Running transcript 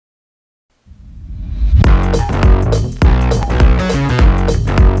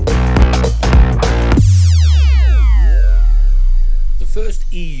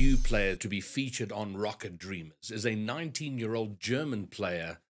to be featured on Rocket Dreamers is a 19-year-old German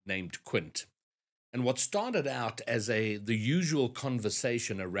player named Quint. And what started out as the usual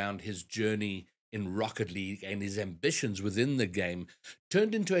conversation around his journey in Rocket League and his ambitions within the game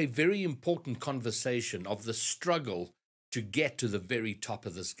turned into a very important conversation of the struggle to get to the very top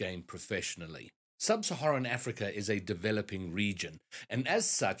of this game professionally. Sub-Saharan Africa is a developing region, and as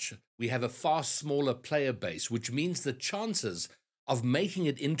such, we have a far smaller player base, which means the chances of making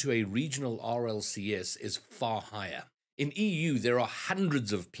it into a regional RLCS is far higher. In EU, there are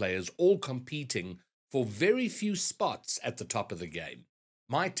hundreds of players all competing for very few spots at the top of the game.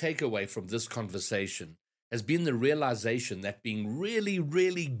 My takeaway from this conversation has been the realization that being really,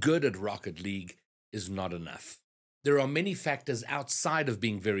 really good at Rocket League is not enough. There are many factors outside of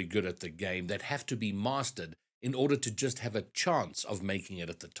being very good at the game that have to be mastered in order to just have a chance of making it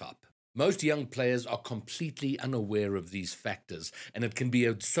at the top. Most young players are completely unaware of these factors, and it can be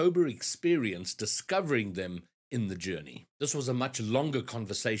a sober experience discovering them in the journey. This was a much longer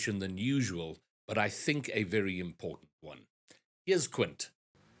conversation than usual, but I think a very important one. Here's Quint.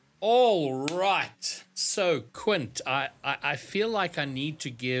 All right. So, Quint, I feel like I need to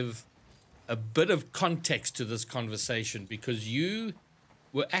give a bit of context to this conversation because you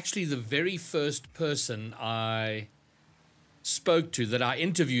were actually the very first person I spoke to that I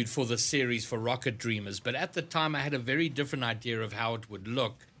interviewed for the series for Rocket Dreamers. But at the time, I had a very different idea of how it would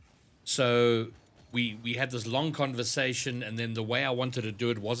look. So we had this long conversation, and then the way I wanted to do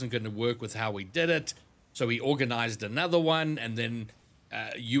it wasn't going to work with how we did it. So we organized another one, and then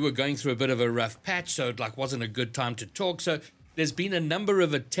you were going through a bit of a rough patch, so it wasn't a good time to talk. So there's been a number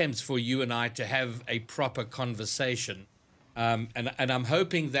of attempts for you and I to have a proper conversation. And I'm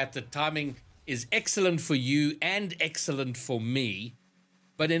hoping that the timing is excellent for you and excellent for me.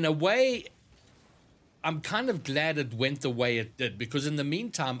 But in a way, I'm kind of glad it went the way it did, because in the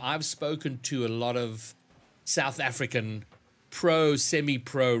meantime, I've spoken to a lot of South African pro,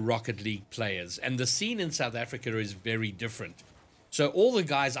 semi-pro Rocket League players, and the scene in South Africa is very different. So all the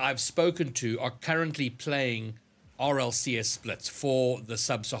guys I've spoken to are currently playing RLCS splits for the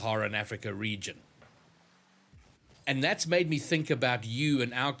Sub-Saharan Africa region. And that's made me think about you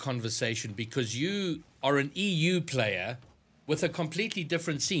and our conversation, because you are an EU player with a completely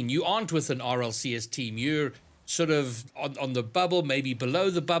different scene. You aren't with an RLCS team. You're sort of on the bubble, maybe below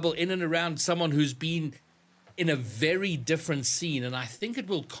the bubble, in and around someone who's been in a very different scene. And I think it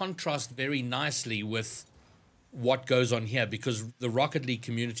will contrast very nicely with what goes on here, because the Rocket League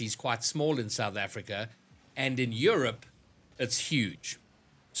community is quite small in South Africa, and in Europe, it's huge.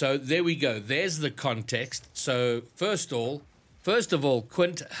 So there we go. There's the context. So first of all,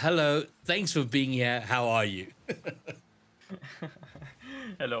 Quint, hello. Thanks for being here. How are you?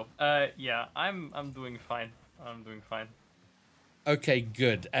 Hello. Yeah, I'm doing fine. I'm doing fine. Okay,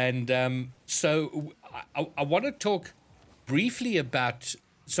 good. And so I want to talk briefly about.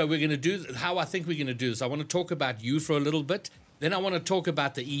 So we're going to do how I think we're going to do this. I want to talk about you for a little bit. Then I want to talk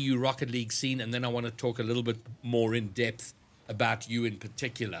about the EU Rocket League scene, and then I want to talk a little bit more in depth about you in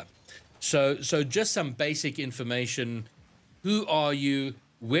particular. So just some basic information. Who are you?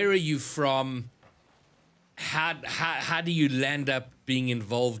 Where are you from? How do you land up being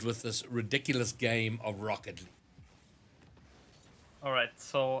involved with this ridiculous game of Rocket League? All right.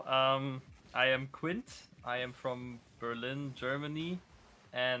 So I am Quint. I am from Berlin, Germany,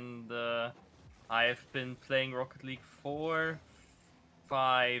 and I've been playing Rocket League for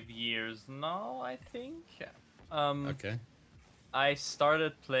 5 years now, I think. Okay. I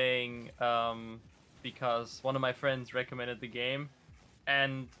started playing because one of my friends recommended the game,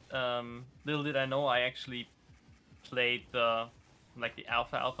 and little did I know I actually played the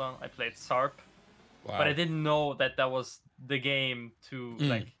alpha. I played SARP, Wow. but I didn't know that was the game to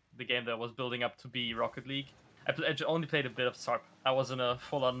the game that was building up to be Rocket League. I only played a bit of SARP. I was in a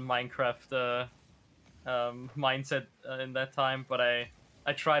full-on Minecraft mindset in that time, but I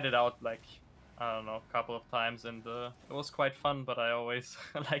tried it out I don't know, a couple of times, and it was quite fun, but I always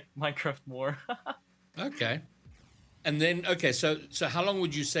liked Minecraft more. Okay. And then, okay, so how long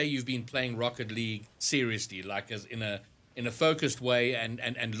would you say you've been playing Rocket League seriously, like as in a focused way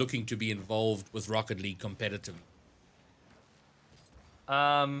and looking to be involved with Rocket League competitively?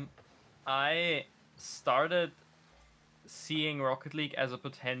 I started seeing Rocket League as a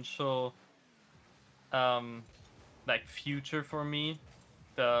potential future for me.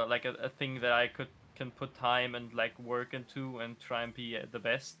 A thing that I can put time and work into and try and be the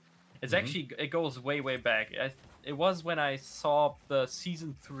best. It's actually, it goes way back. It was when I saw the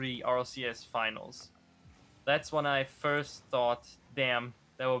season 3 RLCS finals. That's when I first thought, damn,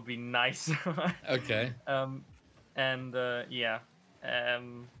 that would be nice. Okay.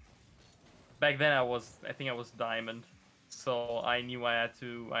 back then I think I was diamond, so I knew I had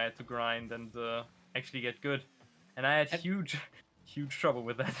to grind and actually get good, and I had huge trouble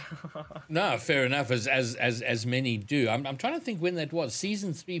with that. No, fair enough, as many do. I'm trying to think when that was.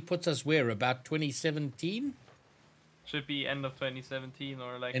 Season 3 puts us where? About 2017? Should be end of 2017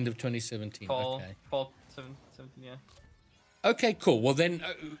 or like End of 2017. Okay. fall 17, yeah. Okay, cool. Well then,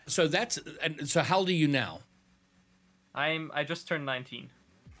 so how old are you now? I just turned 19.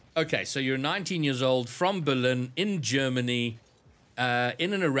 Okay, so you're 19 years old from Berlin in Germany,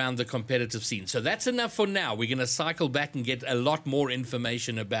 in and around the competitive scene. So that's enough for now. We're going to cycle back and get a lot more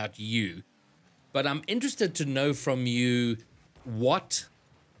information about you. But I'm interested to know from you what,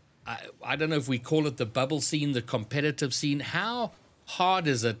 I don't know if we call it the bubble scene, the competitive scene. How hard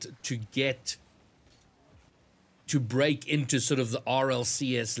is it to break into sort of the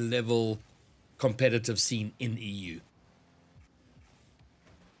RLCS level competitive scene in EU?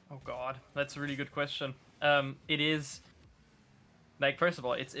 Oh God, that's a really good question. It is, like, first of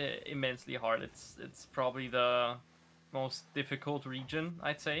all, it's immensely hard. It's probably the most difficult region,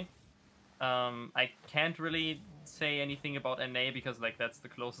 I'd say. I can't really say anything about NA because like that's the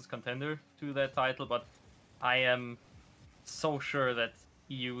closest contender to that title, but I am so sure that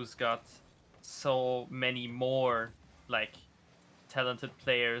EU's got so many more like talented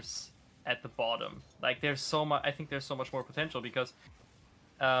players at the bottom. Like there's so much. I think there's so much more potential because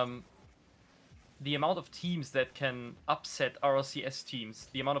the amount of teams that can upset RLCS teams,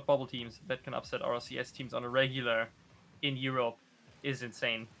 the amount of bubble teams that can upset RLCS teams on a regular in Europe is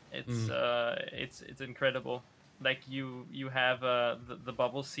insane. It's incredible. Like you have the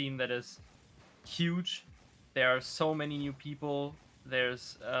bubble scene that is huge. There are so many new people.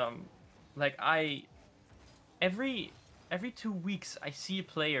 There's like every 2 weeks I see a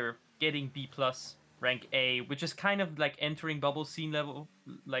player getting B plus rank A, which is kind of like entering bubble scene level,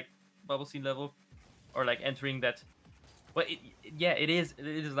 or like entering that. But it is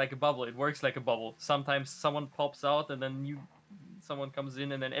like a bubble. It works like a bubble. Sometimes someone pops out and then someone comes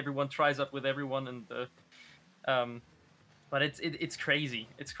in and then everyone tries up with everyone and but it's crazy.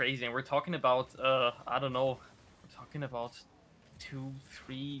 It's crazy, and we're talking about I don't know. We're talking about 2,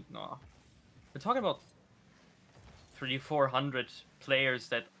 3. No, we're talking about 300-400 players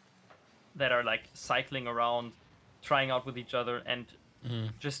that are like cycling around, trying out with each other, and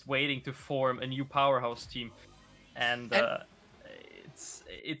just waiting to form a new powerhouse team. And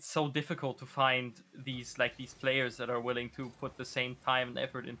it's so difficult to find these players that are willing to put the same time and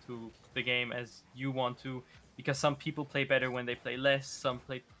effort into the game as you want to, because some people play better when they play less, some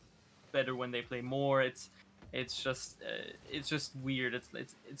play better when they play more. It's just weird.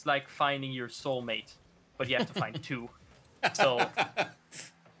 It's like finding your soulmate, but you have to find two. So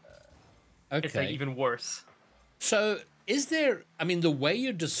okay. It's like even worse. So is there, I mean, the way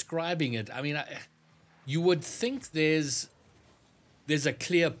you're describing it, I mean, you would think there's a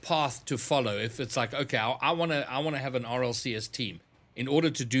clear path to follow. If it's like, okay, I want to have an RLCS team. In order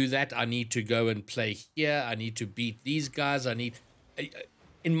to do that, I need to go and play here. I need to beat these guys.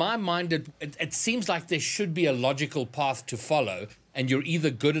 In my mind, it seems like there should be a logical path to follow, and you're either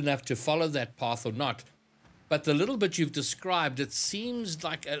good enough to follow that path or not. But the little bit you've described, it seems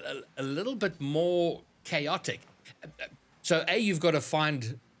like a little bit more chaotic. So you've got to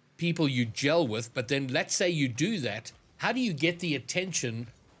find people you gel with, but then let's say you do that. How do you get the attention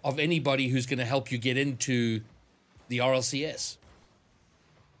of anybody who's going to help you get into the RLCS?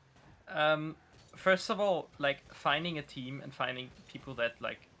 First of all, like finding a team and finding people that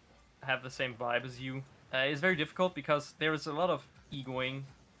like have the same vibe as you is very difficult because there is a lot of egoing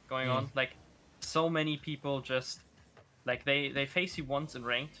going on. Like so many people just like they face you once in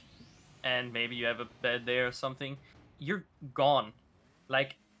ranked, and maybe you have a bad day or something, you're gone.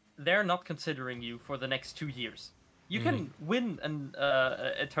 Like they're not considering you for the next 2 years. You can win an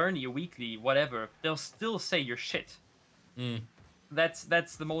attorney, a weekly, whatever. They'll still say you're shit.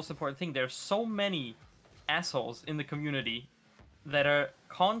 That's the most important thing. There's so many assholes in the community that are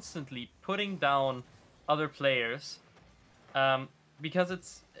constantly putting down other players, because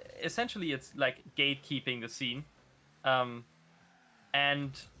it's essentially like gatekeeping the scene,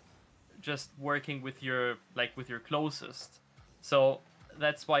 and just working with your closest. So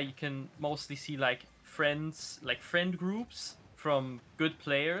that's why you can mostly see like friend groups from good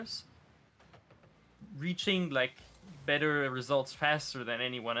players reaching like better results faster than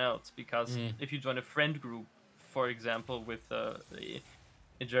anyone else, because if you join a friend group, for example, with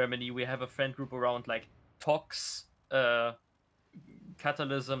in Germany we have a friend group around like Tox,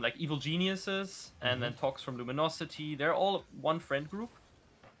 Catalysm, like Evil Geniuses, and then Tox from Luminosity. They're all one friend group,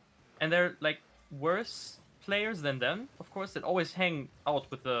 and they're like worse players than them, of course, that always hang out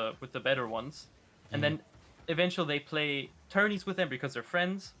with the better ones, and then eventually they play tourneys with them because they're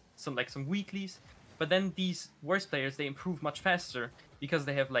friends, some weeklies. But then these worse players, they improve much faster because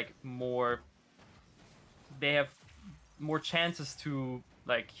they have like more chances to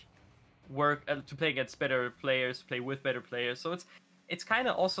like work to play against better players, play with better players. So it's kind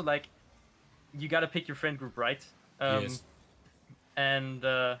of also like you got to pick your friend group right. Yes. And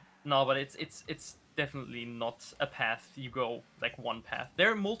no, but it's definitely not a path you go like one path.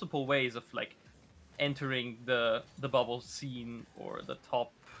 There are multiple ways of like entering the bubble scene or the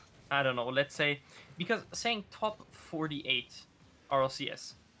top, I don't know, let's say, because saying top 48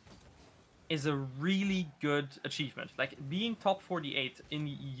 RLCS is a really good achievement. Like being top 48 in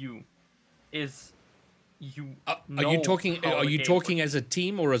the EU is Are you talking as a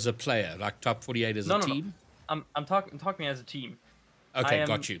team or as a player? Like top 48 as a team? No. I'm talking as a team. Okay,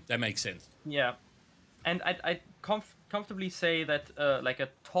 got you. That makes sense. Yeah, and I comfortably say that like a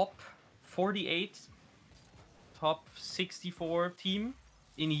top 48, top 64 team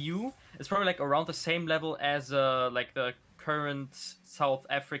in EU is probably like around the same level as like the current South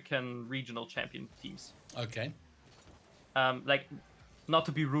African regional champion teams. Okay. Like, not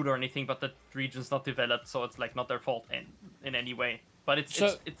to be rude or anything, but the region's not developed, so it's like not their fault in any way. But it's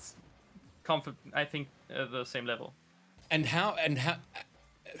I think the same level. And how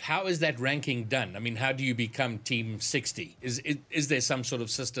is that ranking done? I mean, how do you become team 60? Is there some sort of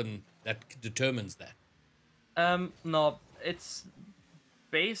system that determines that? No, it's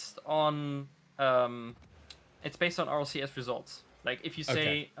based on RLCS results. Like if you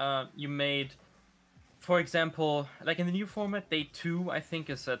say you made, for example, like in the new format, day 2 I think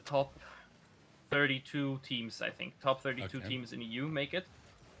is a top 32 teams. I think top 32 teams in EU make it,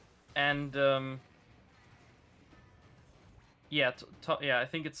 and I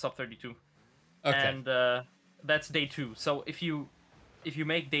think it's top 32. Okay. And that's day 2. So if you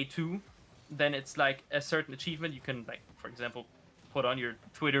make day 2, then it's like a certain achievement you can, like, for example, put on your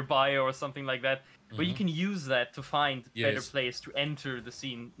Twitter bio or something like that. But you can use that to find better players to enter the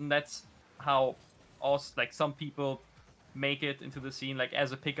scene. And that's how also, like, some people make it into the scene. Like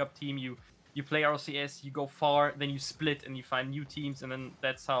as a pickup team, you play RLCS, you go far, then you split and you find new teams, and then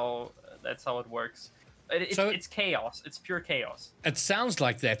that's how it works. It's chaos. It's pure chaos. It sounds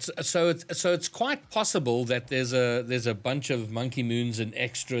like that. So it's quite possible that there's a bunch of Monkey Moons and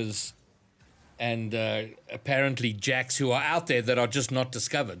extras and apparently jacks who are out there that are just not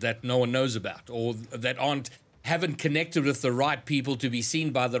discovered, that no one knows about, or that haven't connected with the right people to be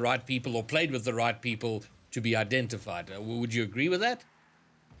seen by the right people, or played with the right people to be identified. Would you agree with that?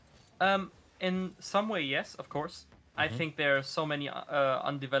 In some way, yes, of course. I think there are so many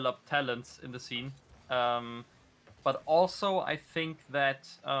undeveloped talents in the scene. But also, I think that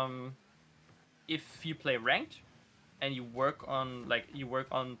if you play ranked and you work on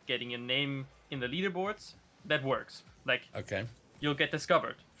getting a name in the leaderboards, that works. Like, you'll get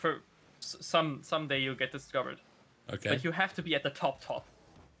discovered. For someday you'll get discovered. Okay. But you have to be at the top.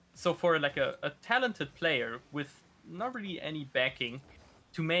 So for like a talented player with not really any backing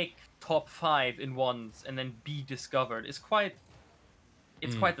to make top 5 in ones and then be discovered is quite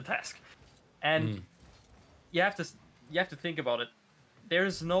the task. And you have to think about it.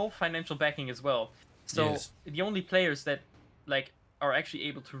 There's no financial backing as well. So the only players that like are actually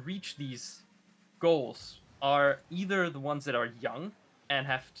able to reach these goals are either the ones that are young and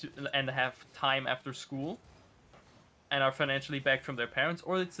have time after school and are financially backed from their parents,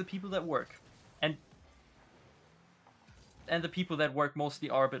 or it's the people that work. And the people that work mostly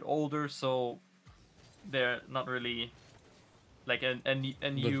are a bit older, so they're not really like a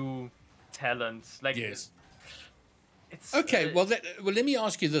new talent. Like, it's okay. Well, let me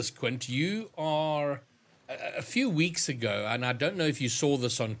ask you this, Quint. You are a few weeks ago, and I don't know if you saw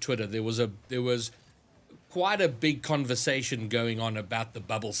this on Twitter. There was quite a big conversation going on about the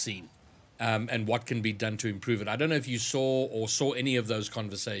bubble scene and what can be done to improve it. I don't know if you saw any of those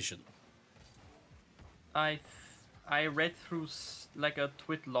conversations. I read through like a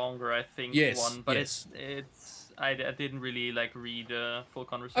twit longer, I think, one, but I didn't really like read a full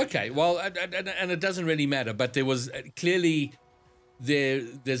conversation. Okay, well, and it doesn't really matter, but there was clearly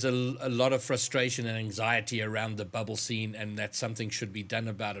there's a lot of frustration and anxiety around the bubble scene, and that something should be done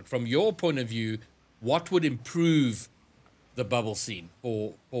about it. From your point of view, what would improve the bubble scene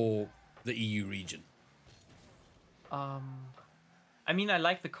for the EU region? I mean, I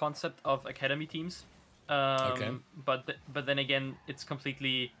like the concept of academy teams. But then again, it's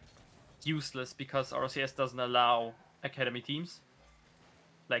completely useless because RCS doesn't allow academy teams.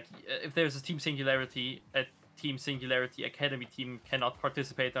 Like, if there's a team singularity, Team Singularity Academy team cannot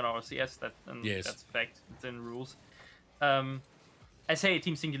participate on RCS. Yes. That's a fact. It's in rules. I say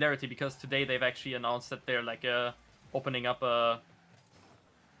Team Singularity because today they've actually announced that they're like opening up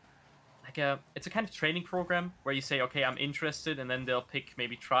it's a kind of training program where you say, okay, I'm interested, and then they'll pick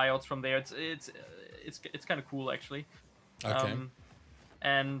maybe tryouts from there. It's kind of cool actually. Okay.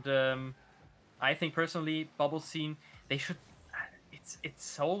 I think personally, bubble scene, they should. It's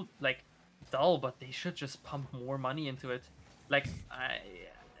so like dull, but they should just pump more money into it. Like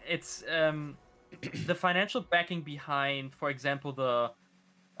it's the financial backing behind, for example, the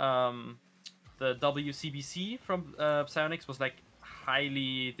WCBC from Psyonix was like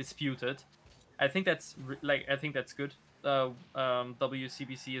highly disputed. I think that's good.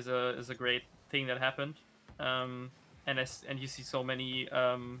 WCBC is a great thing that happened. And you see so many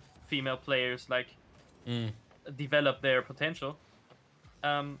female players like develop their potential.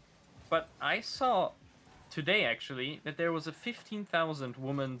 But I saw today actually that there was a 15,000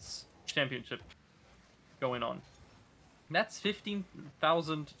 women's championship going on. That's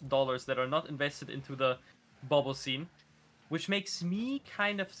 $15,000 that are not invested into the bubble scene, which makes me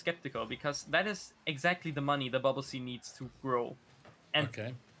kind of skeptical because that is exactly the money the bubble scene needs to grow. And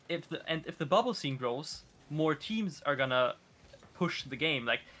if the bubble scene grows, more teams are gonna push the game.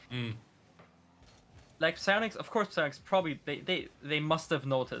 Like Psyonix, of course, Psyonix probably they must have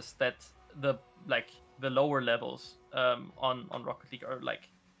noticed that the lower levels on Rocket League are like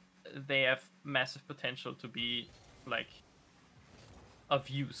they have massive potential to be like of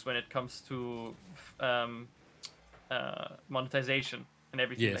use when it comes to monetization and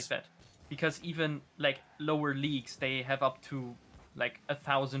everything like that. Because even like lower leagues, they have up to like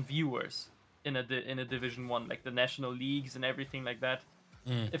 1,000 viewers in a Division 1, like the national leagues and everything like that.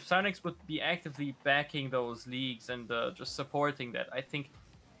 If Psyonix would be actively backing those leagues and just supporting that, I think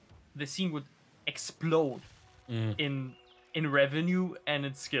the scene would explode in revenue and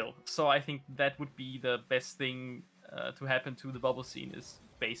in skill. So I think that would be the best thing to happen to the bubble scene, is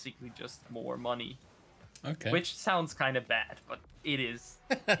basically just more money. Okay. Which sounds kind of bad, but it is.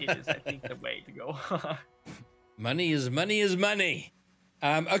 It is, I think, the way to go. Money is money is money.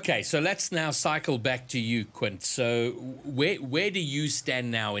 Okay, so let's now cycle back to you, Quint. So where do you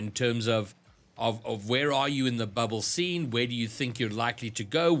stand now in terms of where are you in the bubble scene? Where do you think you're likely to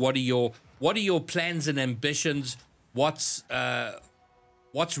go? What are your plans and ambitions? What's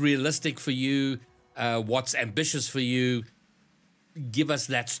realistic for you? What's ambitious for you? Give us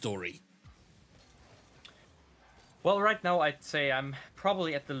that story. Well, right now I'd say I'm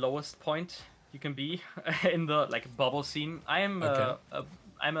probably at the lowest point you can be in the like bubble scene. I'm a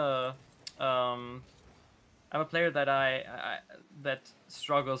player that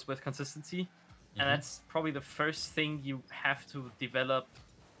struggles with consistency, and that's probably the first thing you have to develop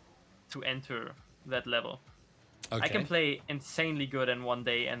to enter that level. I can play insanely good in one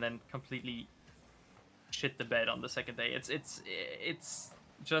day and then completely shit the bed on the second day. It's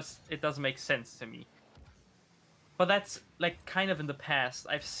just, it doesn't make sense to me. But that's like kind of in the past.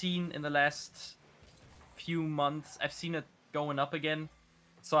 I've seen in the last few months, I've seen it going up again.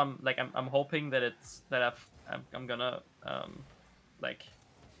 So I'm hoping that I'm gonna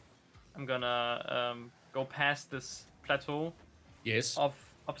go past this plateau. Yes. Of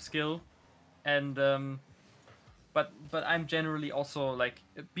skill, and but I'm generally also like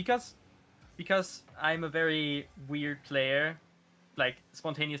because I'm a very weird player. Like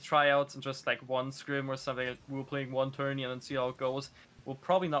spontaneous tryouts and just like one scrim or something, like we're playing one tourney and then see how it goes, will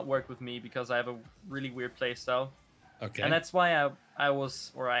probably not work with me because I have a really weird play style. Okay. And that's why I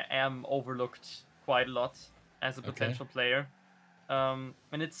am overlooked quite a lot as a potential player. And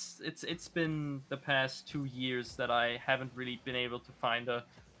it's been the past 2 years that I haven't really been able to find a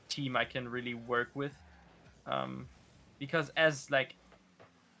team I can really work with. Because as like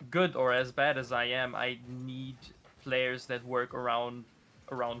good or as bad as I am, I need players that work around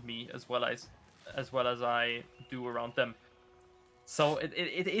me as well as I do around them. So it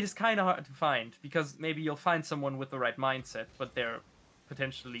is kind of hard to find, because maybe you'll find someone with the right mindset, but they're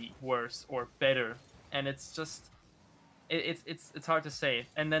potentially worse or better, and it's just it's hard to say.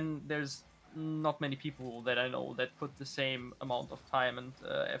 And then there's not many people that I know that put the same amount of time and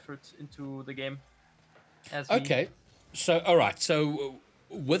effort into the game as me. Okay, so all right, so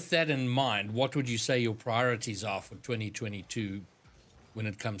with that in mind, what would you say your priorities are for 2022 when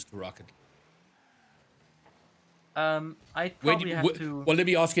it comes to Rocket League? I'd probably have to. Well, let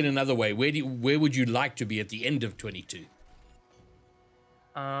me ask it another way. Where would you like to be at the end of 22?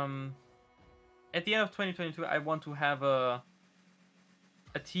 At the end of 2022, I want to have a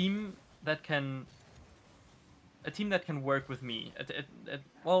team that can work with me.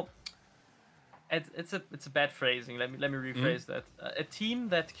 Well, it's a bad phrasing. Let me rephrase that. A team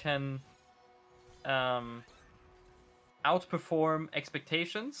that can outperform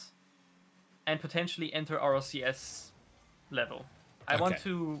expectations and potentially enter RLCS level. I want Okay.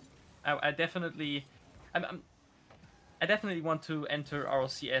 to. I definitely. I definitely want to enter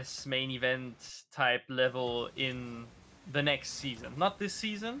RLCS main event type level in the next season. Not this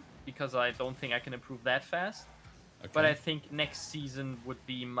season, because I don't think I can improve that fast. But I Okay. think next season would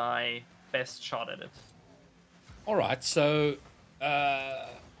be my best shot at it. All right. So,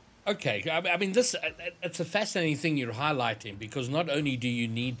 okay. I mean, this it's a fascinating thing you're highlighting, because not only do you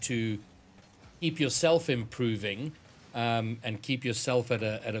need to keep yourself improving and keep yourself at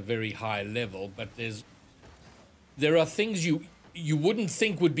a very high level, but there are things you wouldn't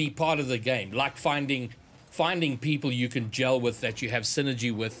think would be part of the game, like finding people you can gel with, that you have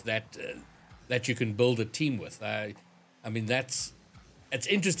synergy with, that you can build a team with. I mean, it's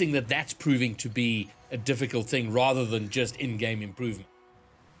interesting that that's proving to be a difficult thing rather than just in-game improvement.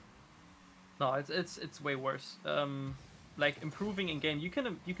 No, it's way worse. Like improving in game, you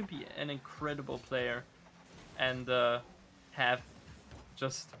can be an incredible player, and have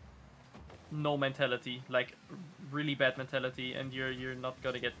just no mentality, like really bad mentality, and you're not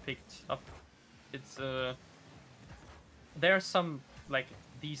gonna get picked up. It's there are some like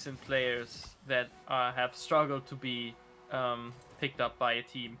decent players that have struggled to be picked up by a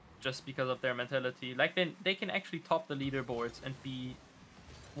team just because of their mentality. Like they can actually top the leaderboards and be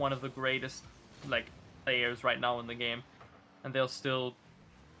one of the greatest like players right now in the game, and they'll still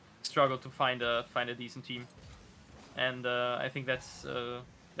struggle to find a decent team. And I think that's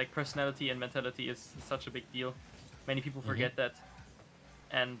like personality and mentality is such a big deal. Many people forget that.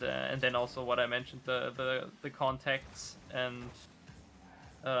 And then also what I mentioned, the contacts, and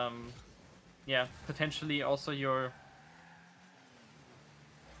yeah, potentially also your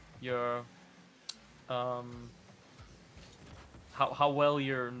how well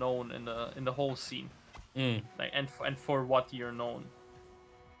you're known in the whole scene, like and for what you're known.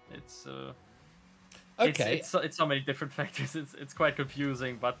 It's Okay. it's so many different factors. It's quite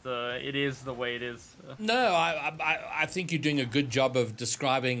confusing, but it is the way it is. No, I think you're doing a good job of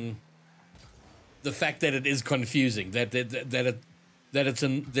describing the fact that it is confusing,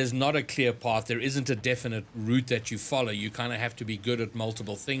 there's not a clear path. There isn't a definite route that you follow. You kind of have to be good at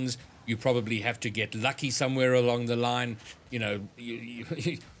multiple things. You probably have to get lucky somewhere along the line. You know, you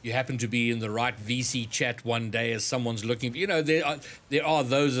happen to be in the right VC chat one day as someone's looking. You know, there are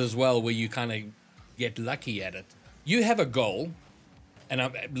those as well where you kind of get lucky at it. You have a goal,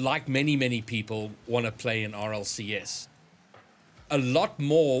 and like many people want to play in RLCS. A lot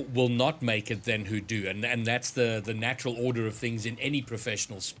more will not make it than who do, and that's the natural order of things in any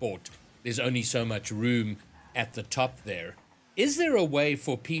professional sport. There's only so much room at the top there. Is there a way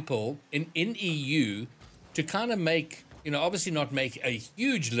for people in EU to kind of make, obviously not make a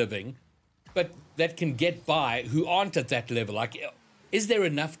huge living, but that can get by, who aren't at that level? Like, is there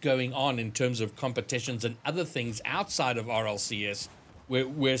enough going on in terms of competitions and other things outside of RLCS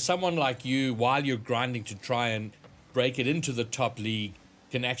where someone like you, while you're grinding to try and break it into the top league,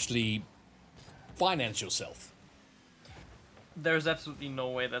 can actually finance yourself? There's absolutely no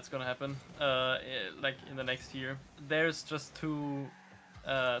way that's gonna happen. Like in the next year, there's just too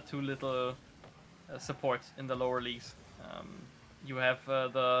little support in the lower leagues. You have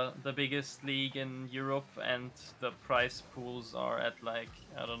the biggest league in Europe, and the prize pools are at like,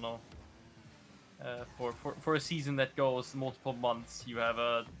 I don't know. For a season that goes multiple months, you have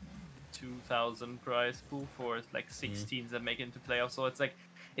a 2,000 prize pool for like 6 teams that make it into playoffs. So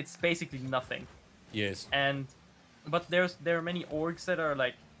it's basically nothing. Yes. But there are many orgs that are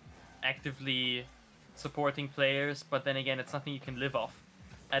like actively supporting players, but then again, it's nothing you can live off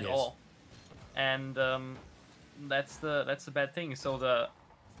at all. And that's the bad thing. So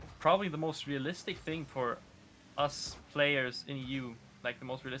probably the most realistic thing for us players in EU, like the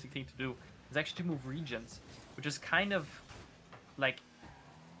most realistic thing to do, is actually to move regions, which is kind of like,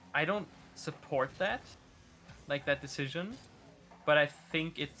 I don't support that, like that decision, but I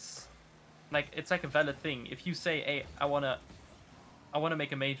think it's like a valid thing. If you say, "Hey, I wanna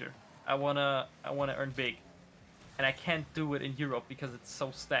make a major, I wanna earn big, and I can't do it in Europe because it's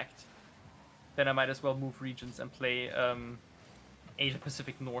so stacked," then I might as well move regions and play Asia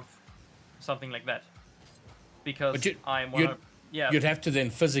Pacific North, something like that. Because you'd have to then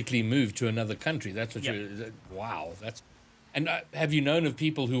physically move to another country. That's what wow. And have you known of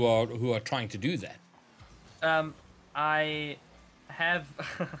people who are trying to do that? I have.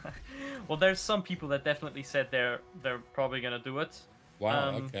 Well, there's some people that definitely said they're probably gonna do it.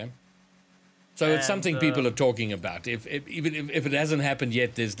 Wow. Okay. So it's something people are talking about. Even if it hasn't happened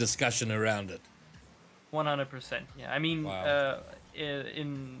yet, there's discussion around it. 100%. Yeah, I mean, Wow.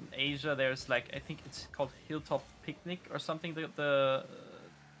 in Asia, there's like I think it's called Hilltop Picnic or something. The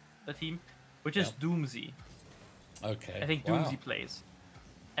team, which is Yep. Doomsy. I Okay. think Wow. Doomsy plays,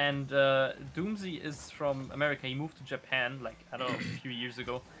 and Doomsy is from America. He moved to Japan like I don't know a few years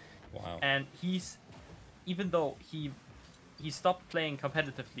ago, Wow. and he's even though he stopped playing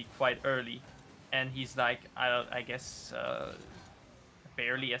competitively quite early, and he's like I guess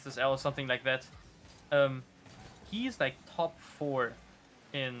barely SSL or something like that. Um, he's like top four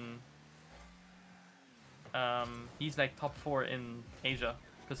in he's like top four in Asia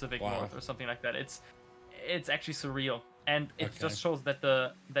Pacific Wow. North or something like that. It's actually surreal, and it Okay. just shows that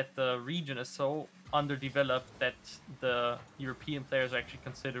the region is so underdeveloped that the European players are actually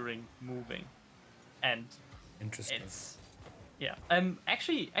considering moving, and Interesting. it's yeah.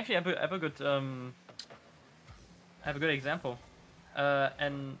 Actually, I have a good I have a good example.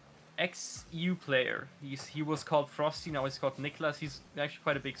 An ex-EU player. He was called Frosty. Now he's called Nicholas. He's actually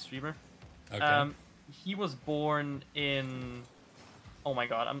quite a big streamer. Okay. He was born in. Oh my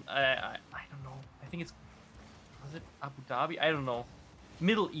god, I don't know. I think it's was it Abu Dhabi? I don't know.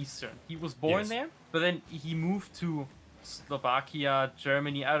 Middle Eastern. He was born Yes. there, but then he moved to Slovakia,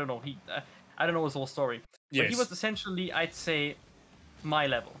 Germany. I don't know. I don't know his whole story. But he Yes. was essentially, I'd say, my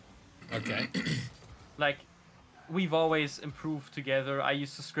level. Okay. Like we've always improved together. I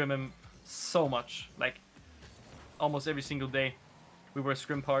used to scrim him so much, like almost every single day. We were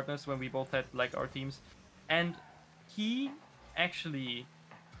scrim partners when we both had like our teams, and he actually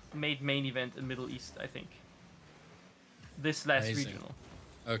made main event in Middle East. I think this last Amazing. regional.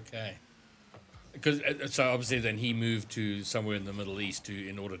 Okay. Because so obviously then he moved to somewhere in the Middle East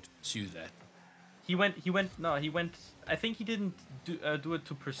in order to pursue that. He went. No, he went. I think he didn't do it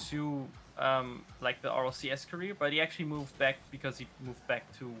to pursue like the RLCS career, but he actually moved back because he moved back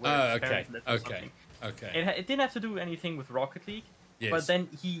to where his Okay. parents lived or Okay. something. Okay. It didn't have to do anything with Rocket League, Yes. but then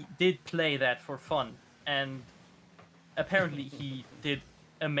he did play that for fun, and apparently he did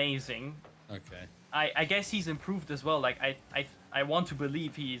amazing. Okay. I guess he's improved as well. Like I want to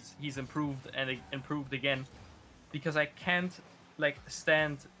believe he's improved and improved again, because I can't like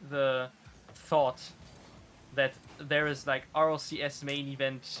stand the thought that there is like RLCS main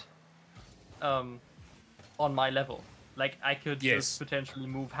event on my level. Like I could Yes. just potentially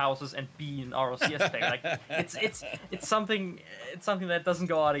move houses and be an RLCS player. Like it's something that doesn't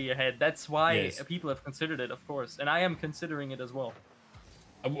go out of your head. That's why Yes. people have considered it, of course, and I am considering it as well.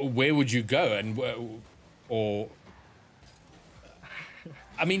 Where would you go, and or?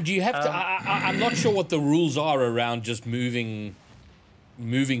 I mean, do you have to? I'm not sure what the rules are around just moving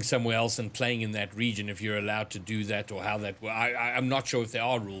somewhere else and playing in that region. If you're allowed to do that, or how that. I'm not sure if there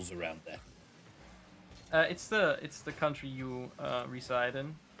are rules around that. It's the country you reside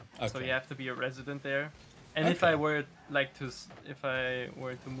in, so Okay. you have to be a resident there. And if Okay. I were if I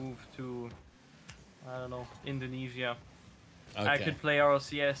were to move to, I don't know, Indonesia, I Okay. could play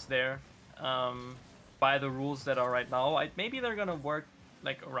RLCS there, by the rules that are right now. Maybe they're gonna work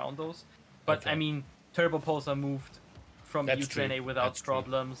like around those, but Okay. I mean, Turbo Pulsar moved from That's U2NA true. without That's true.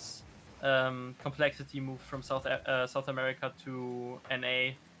 problems. Complexity moved from South America to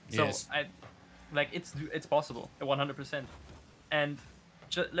NA. So Yes. it's possible 100%. And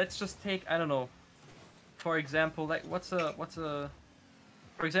let's just take, I don't know, for example, like what's a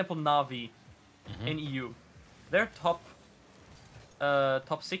for example, Navi in EU. Their top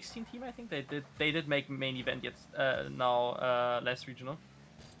 16 team, I think they did make main event yet last regional.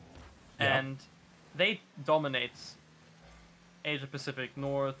 Yeah. And they dominate Asia Pacific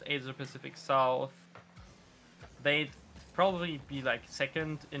North, Asia Pacific South. They'd probably be like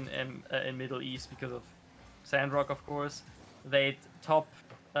second in Middle East because of Sandrock, of course. They'd top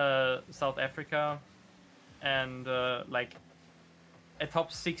South Africa, and like a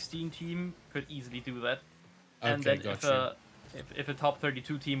top 16 team could easily do that. And Okay, then gotcha. if a top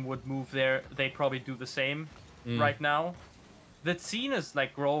 32 team would move there, they'd probably do the same Mm. right now. The scene is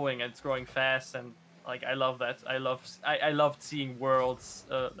like growing, and it's growing fast, and like I love that. I loved seeing Worlds,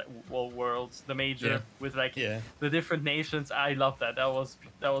 Worlds, the major Yeah. with like Yeah. the different nations. I love that. That was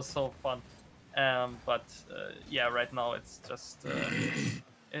so fun. But yeah, right now it's just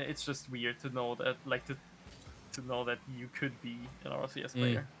weird to know that to know that you could be an RCS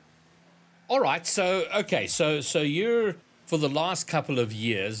player. All right. So okay. So you're, for the last couple of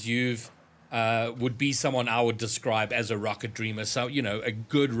years, you've would be someone I would describe as a Rocket Dreamer. So a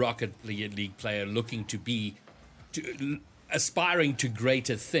good Rocket League player looking to be aspiring to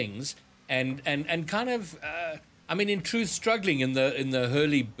greater things, and kind of. I mean, in truth, struggling in the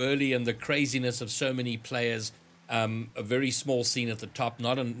hurly burly and the craziness of so many players a very small scene at the top,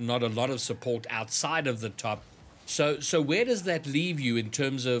 not a lot of support outside of the top. So where does that leave you in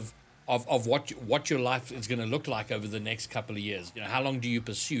terms of what your life is going to look like over the next couple of years? You know, how long do you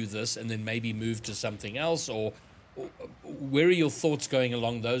pursue this and then maybe move to something else, or where are your thoughts going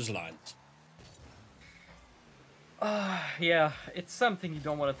along those lines? Yeah, it's something you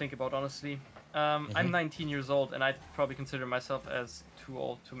don't want to think about, honestly. I'm 19 years old, and I probably consider myself as too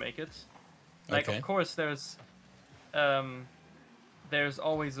old to make it. Like, Okay. of course, there's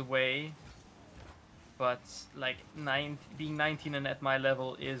always a way, but like being 19 and at my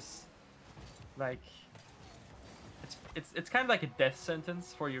level is like it's kind of like a death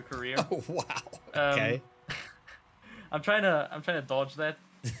sentence for your career. Oh wow. Um, Okay. I'm trying to dodge that.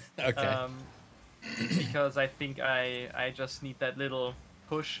 Okay. Because I think I just need that little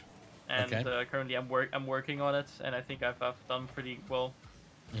push, and Okay. currently I'm working on it, and I think I've done pretty well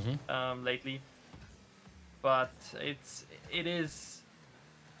lately. But it is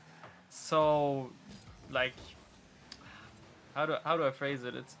so, like, how do I phrase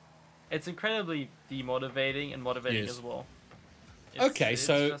it? It's incredibly demotivating and motivating Yes. as well. Okay, It's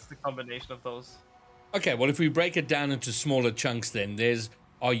so just a combination of those. okay, well, if we break it down into smaller chunks, then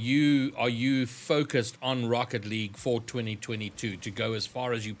are you focused on Rocket League for 2022 to go as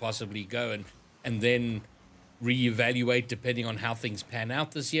far as you possibly go, and then reevaluate depending on how things pan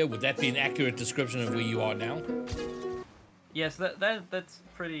out this year? Would that be an accurate description of where you are now? Yes, that's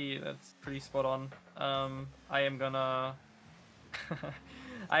pretty spot on. I am gonna.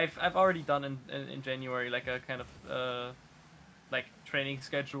 I've already done in January like a kind of like training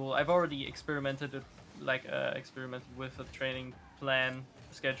schedule. I've already experimented with a training plan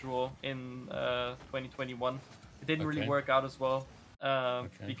schedule in 2021. It didn't really Okay. work out as well.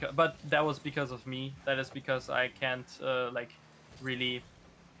 Okay. But that was because of me. That is because I can't like really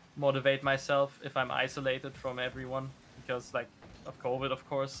motivate myself if I'm isolated from everyone because like of COVID, of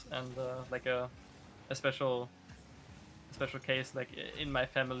course, and like a special case like in my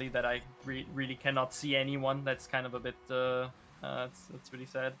family that I really cannot see anyone. That's kind of a bit it's really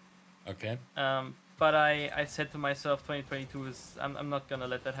sad. Okay. But I said to myself 2022 is I'm not gonna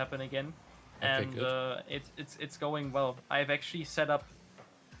let that happen again, Okay, and good. it's going well. I've actually set up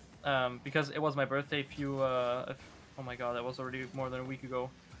because it was my birthday oh my god, that was already more than a week ago.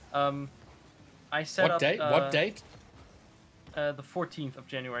 I set What up date? What date? the 14th of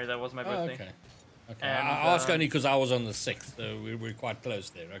January. That was my Oh, birthday. okay. Okay. And I ask only because I was on the 6th, so we're quite close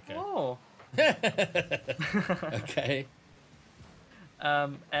there. Okay. oh. Okay.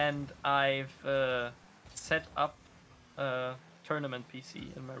 And I've set up a tournament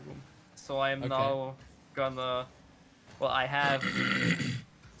PC in my room. So I am Okay. now gonna. Well, I have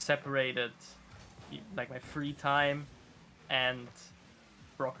separated like my free time and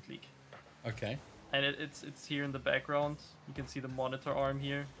Rocket League, Okay. and it's here in the background. You can see the monitor arm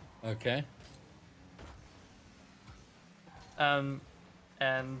here. Okay.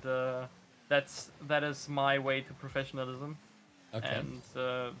 And that is my way to professionalism. Okay. And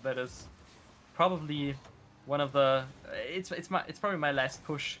that is probably one of the it's probably my last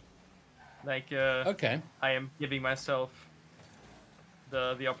push. Like Okay. I am giving myself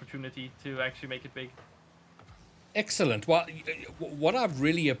the opportunity to actually make it big. Excellent. Well, what I've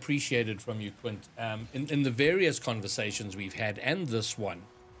really appreciated from you, Quint, in the various conversations we've had and this one,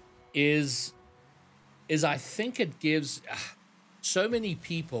 is I think it gives so many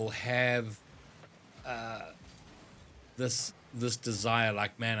people have this desire,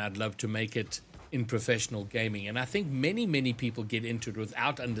 like, man, I'd love to make it in professional gaming, and I think many people get into it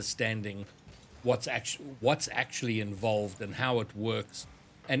without understanding what's actually involved and how it works,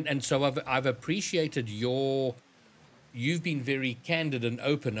 and so I've appreciated you've been very candid and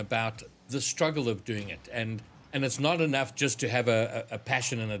open about the struggle of doing it, and it's not enough just to have a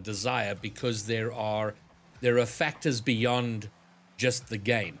passion and a desire, because there are factors beyond just the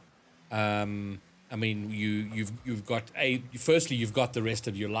game. I mean, you've got firstly you've got the rest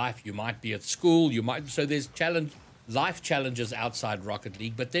of your life. You might be at school. So there's life challenges outside Rocket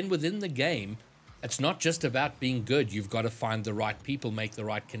League, but then within the game, it's not just about being good. You've got to find the right people, make the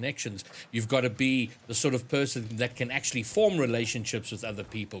right connections. You've got to be the sort of person that can actually form relationships with other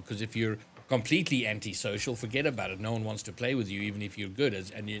people. Because if you're completely antisocial, forget about it. No one wants to play with you, even if you're good,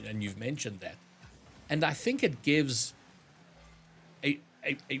 and you've mentioned that. And I think it gives a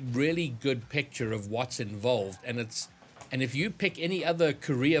really good picture of what's involved. And if you pick any other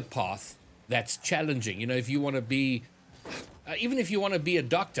career path that's challenging, if you want to be, even if you want to be a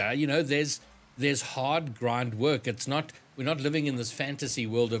doctor, there's hard grind work. We're not living in this fantasy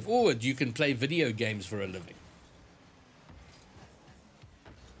world of, you can play video games for a living.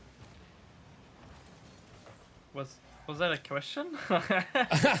 Was that a question?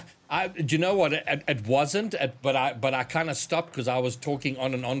 Do you know what? It wasn't, but I kind of stopped because I was talking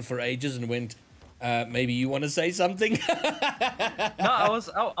on and on for ages and went, maybe you want to say something? No, I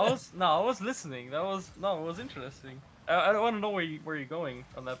was listening. It was interesting. I don't want to know where you're going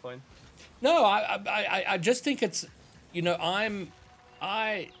on that point. No, I just think it's, you know, I'm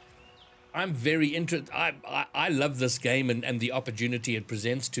very interested. I love this game and the opportunity it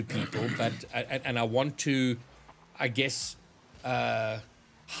presents to people, but and I want to, I guess,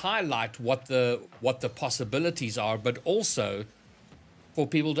 highlight what the possibilities are, but also for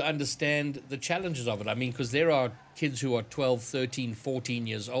people to understand the challenges of it. I mean, because there are kids who are 12, 13, 14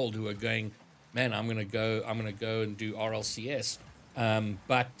 years old who are going, man, I'm gonna go and do RLCS,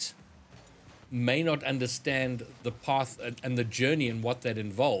 but may not understand the path and the journey and what that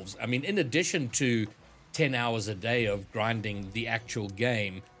involves. I mean, in addition to 10 hours a day of grinding the actual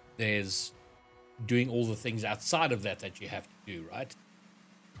game, there's doing all the things outside of that you have to do, right?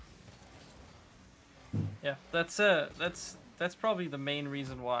 Yeah, that's probably the main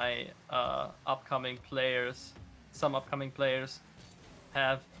reason why some upcoming players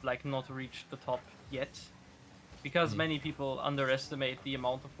have like not reached the top yet, because many people underestimate the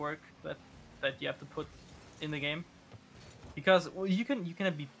amount of work that you have to put in the game. Because you can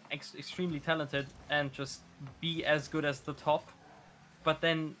be extremely talented and just be as good as the top, but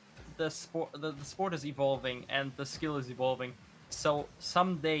then the sport is evolving and the skill is evolving. So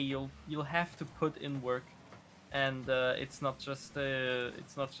someday you'll have to put in work, and it's not just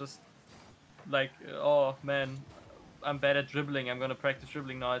like, oh man, I'm bad at dribbling, I'm gonna practice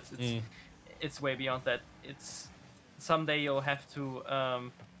dribbling. No, it's way beyond that. It's someday you'll have to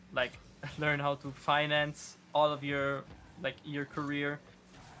like learn how to finance all of your career.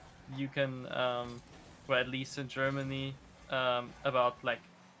 You can well, at least in Germany, about like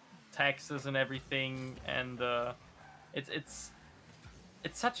taxes and everything, and it's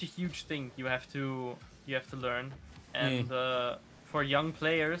such a huge thing you have to learn. And for young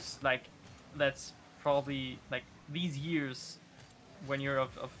players, like, that's probably like these years when you're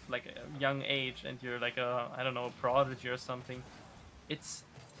of like a young age and you're like a, I don't know, a prodigy or something, it's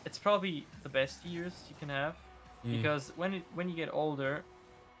probably the best years you can have, because when you get older,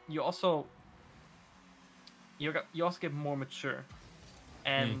 you also get more mature,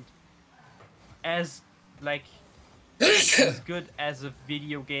 and as like as good as a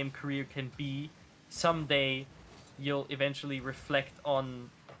video game career can be, someday you'll eventually reflect on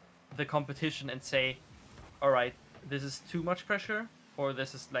the competition and say, all right, this is too much pressure, or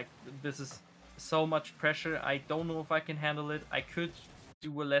this is so much pressure, I don't know if I can handle it. I could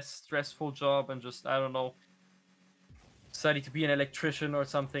do a less stressful job and just, I don't know, study to be an electrician or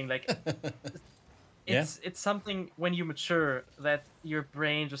something. Like, it's something when you mature that your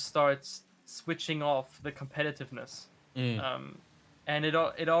brain just starts switching off the competitiveness. And it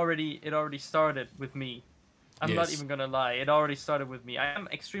already started with me. I'm not even gonna lie, it already started with me. I am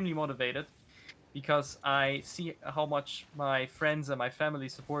extremely motivated because I see how much my friends and my family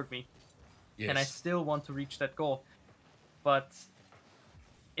support me, and I still want to reach that goal. But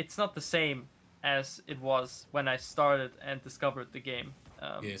it's not the same as it was when I started and discovered the game.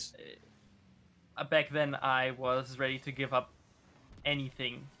 Back then, I was ready to give up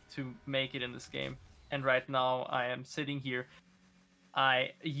anything to make it in this game, and right now I am sitting here.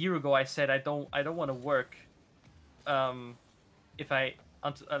 A year ago I said I don't want to work. If I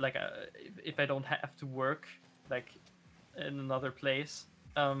don't have to work like in another place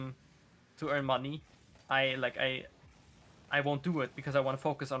to earn money, I won't do it because I want to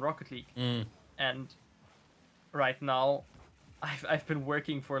focus on Rocket League. And right now, I've been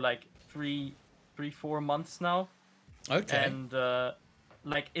working for like 4 months now. Okay. And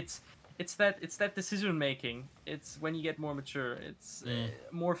like it's that decision making. It's when you get more mature. It's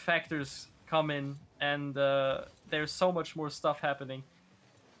more factors come in, and there's so much more stuff happening,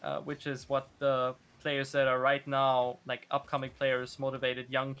 which is what the players that are right now, like upcoming players, motivated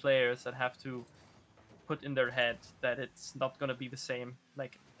young players, that have to put in their head that it's not gonna be the same.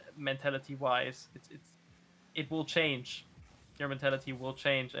 Like, mentality wise, it will change. Your mentality will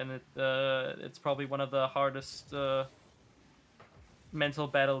change, and it's probably one of the hardest mental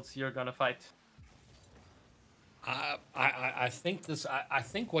battles you're gonna fight. I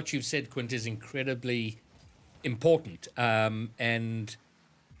think what you've said, Quint, is incredibly important, and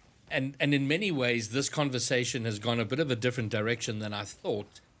in many ways this conversation has gone a bit of a different direction than I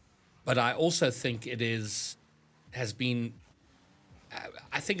thought, but I also think has been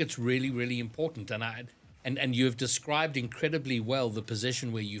I think it's really, really important, and you've described incredibly well the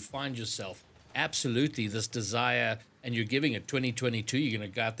position where you find yourself. Absolutely, this desire, and you're giving it 2022. You're going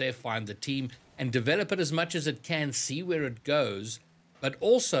to go out there, find the team, and develop it as much as it can, see where it goes, but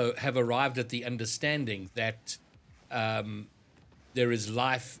also have arrived at the understanding that there is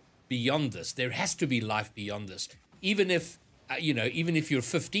life beyond this. There has to be life beyond this. Even if, even if you're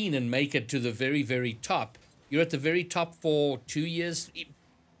 15 and make it to the very, very top, you're at the very top for 2 years.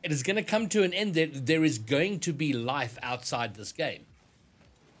 It is going to come to an end. There is going to be life outside this game.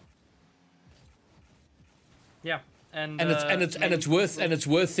 Yeah, and it's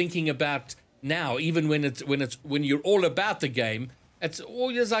worth thinking about now. Even when you're all about the game, it's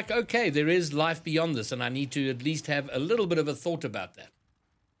always like, okay, there is life beyond this, and I need to at least have a little bit of a thought about that.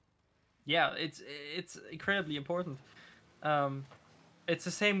 Yeah, it's incredibly important. It's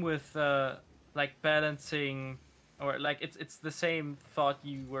the same with like balancing, or like it's the same thought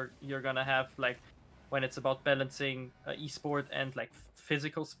you're gonna have like when it's about balancing esport and like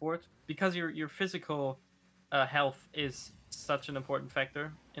physical sport, because your physical health is such an important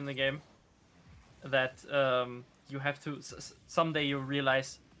factor in the game that you have to someday you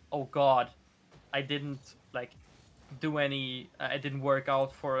realize, oh god, I didn't like I didn't work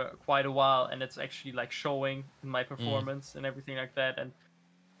out for quite a while, and it's actually like showing in my performance and everything like that. And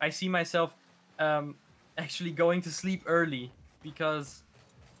I see myself actually going to sleep early, because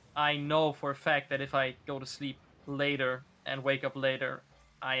I know for a fact that if I go to sleep later and wake up later,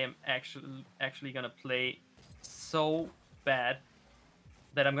 I am actually gonna play so bad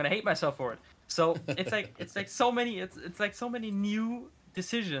that I'm gonna hate myself for it. So it's like so many new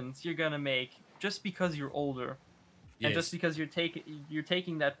decisions you're gonna make just because you're older. Yes. And just because you're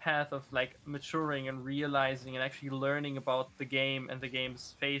taking that path of like maturing and realizing and actually learning about the game and the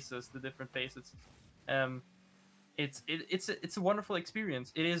game's phases, the different phases. It's a wonderful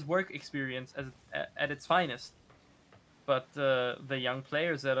experience. It is work experience at its finest. But the young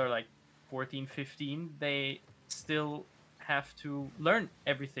players that are like 14, 15, they still have to learn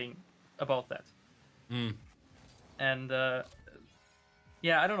everything about that. And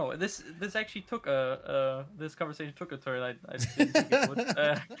yeah, I don't know. This actually took this conversation took a turn. I didn't think it would.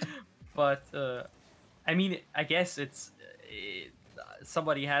 But I mean, I guess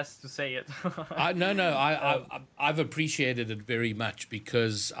somebody has to say it. I've appreciated it very much,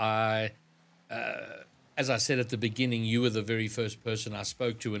 because as I said at the beginning, you were the very first person I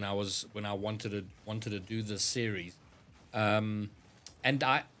spoke to when I wanted to do this series, and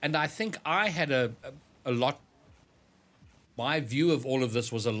I think I had a lot. My view of all of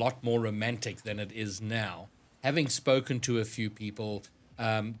this was a lot more romantic than it is now. Having spoken to a few people,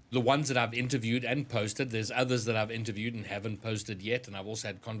 the ones that I've interviewed and posted, there's others that I've interviewed and haven't posted yet, and I've also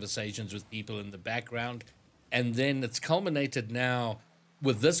had conversations with people in the background, and then it's culminated now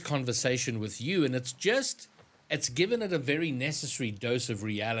with this conversation with you, and it's given it a very necessary dose of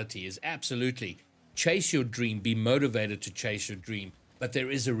reality. Is absolutely chase your dream, be motivated to chase your dream, but there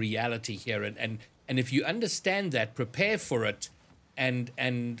is a reality here, and if you understand that, prepare for it, and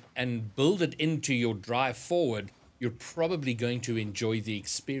build it into your drive forward, you're probably going to enjoy the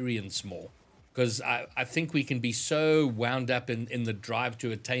experience more. Because I think we can be so wound up in the drive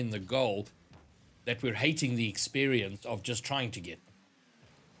to attain the goal that we're hating the experience of just trying to get.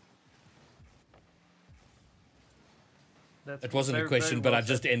 That wasn't a question, but I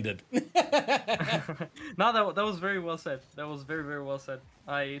just ended. No, that was very well said. That was very, very well said.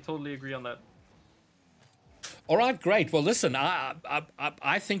 I totally agree on that. All right, great. Well, listen,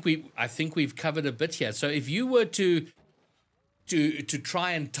 I think we've covered a bit here. So if you were to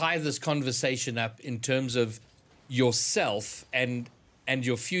try and tie this conversation up in terms of yourself and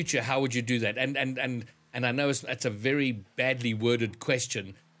your future, how would you do that? And I know it's a very badly worded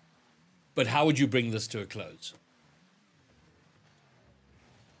question, but how would you bring this to a close?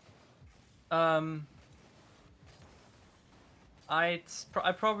 I'd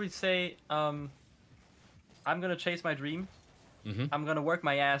probably say I'm gonna chase my dream. Mm-hmm. I'm gonna work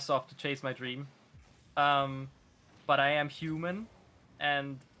my ass off to chase my dream. But I am human,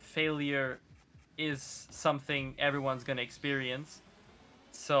 and failure is something everyone's gonna experience.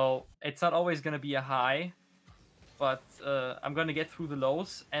 So it's not always gonna be a high, but I'm gonna get through the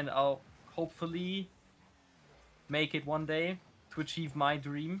lows, and I'll hopefully make it one day to achieve my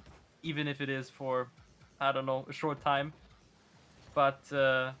dream, even if it is for, I don't know, a short time. But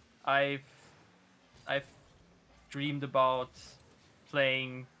I've dreamed about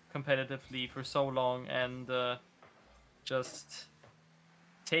playing competitively for so long, and just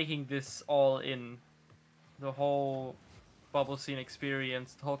taking this all in, the whole bubble scene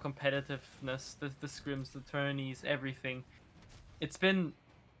experience, the whole competitiveness, the scrims, the tourneys, everything. It's been,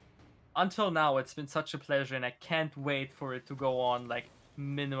 until now, it's been such a pleasure, and I can't wait for it to go on like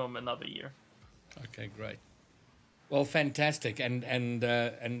minimum another year. Okay, great. Well, fantastic, and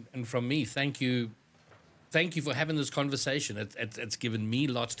from me, thank you for having this conversation. It's given me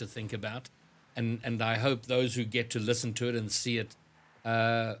lots to think about, and I hope those who get to listen to it and see it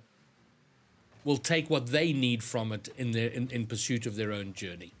will take what they need from it in pursuit of their own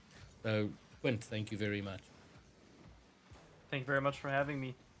journey. So, Quint, thank you very much. Thank you very much for having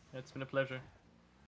me. It's been a pleasure.